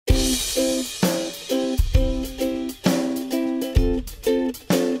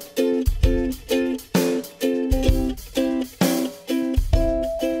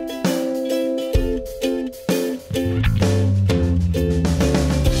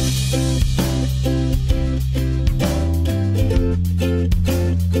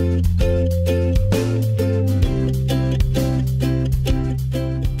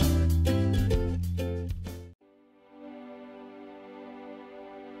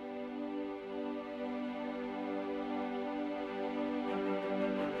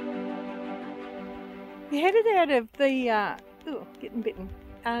We headed out of the, getting bitten,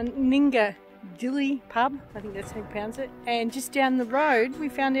 Nindigully Pub, I think that's how you pronounce it, and just down the road we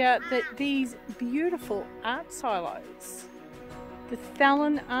found out that these beautiful art silos, the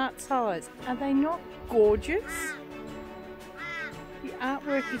Thallon art silos, are they not gorgeous? The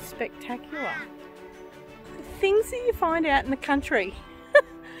artwork is spectacular. The things that you find out in the country.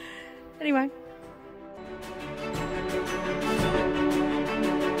 Anyway.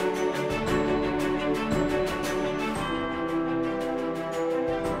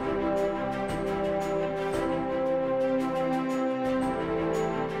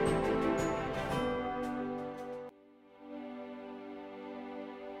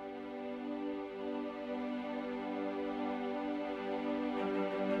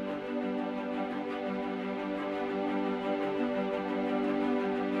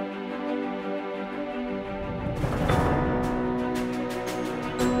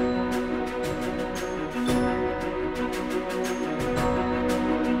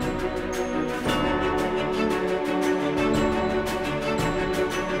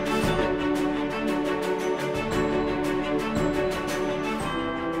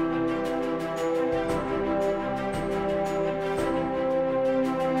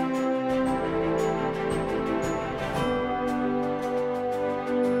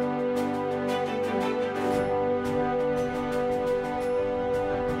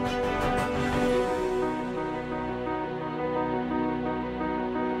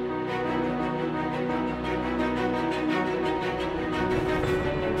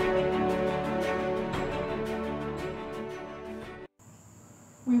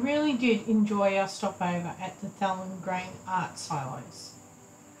 We really did enjoy our stopover at the Thallon Grain Art silos.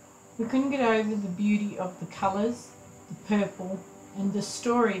 We couldn't get over the beauty of the colours, the purple, and the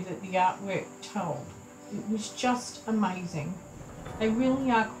story that the artwork told. It was just amazing. They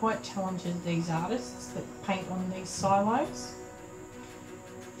really are quite talented, these artists that paint on these silos.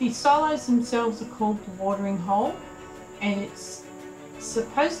 The silos themselves are called the watering hole, and it's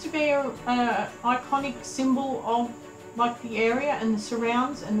supposed to be an iconic symbol of like the area and the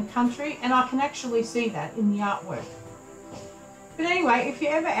surrounds and the country, and I can actually see that in the artwork. But anyway, if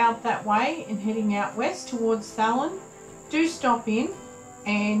you're ever out that way and heading out west towards Thallon, do stop in,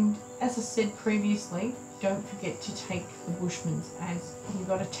 and as I said previously, don't forget to take the Bushmans, as we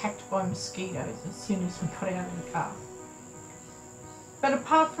got attacked by mosquitoes as soon as we got out of the car. But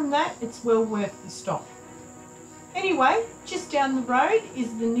apart from that, it's well worth the stop. Anyway, just down the road is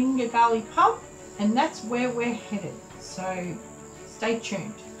the Nindigully Pub, and that's where we're headed. So stay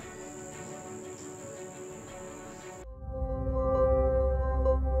tuned.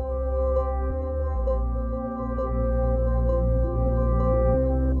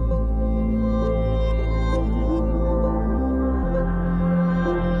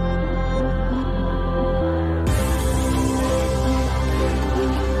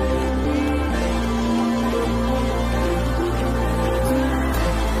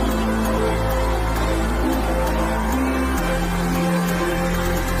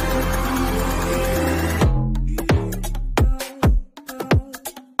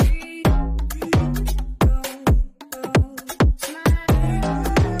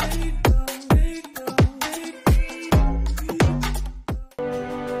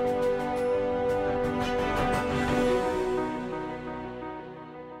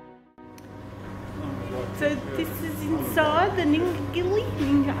 So this is inside the Nindigully.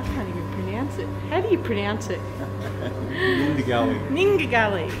 I can't even pronounce it. How do you pronounce it? Nindigully.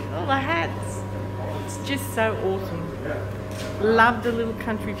 Nindigully. All the hats. It's just so awesome. Love the little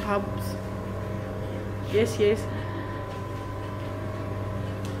country pubs. Yes, yes.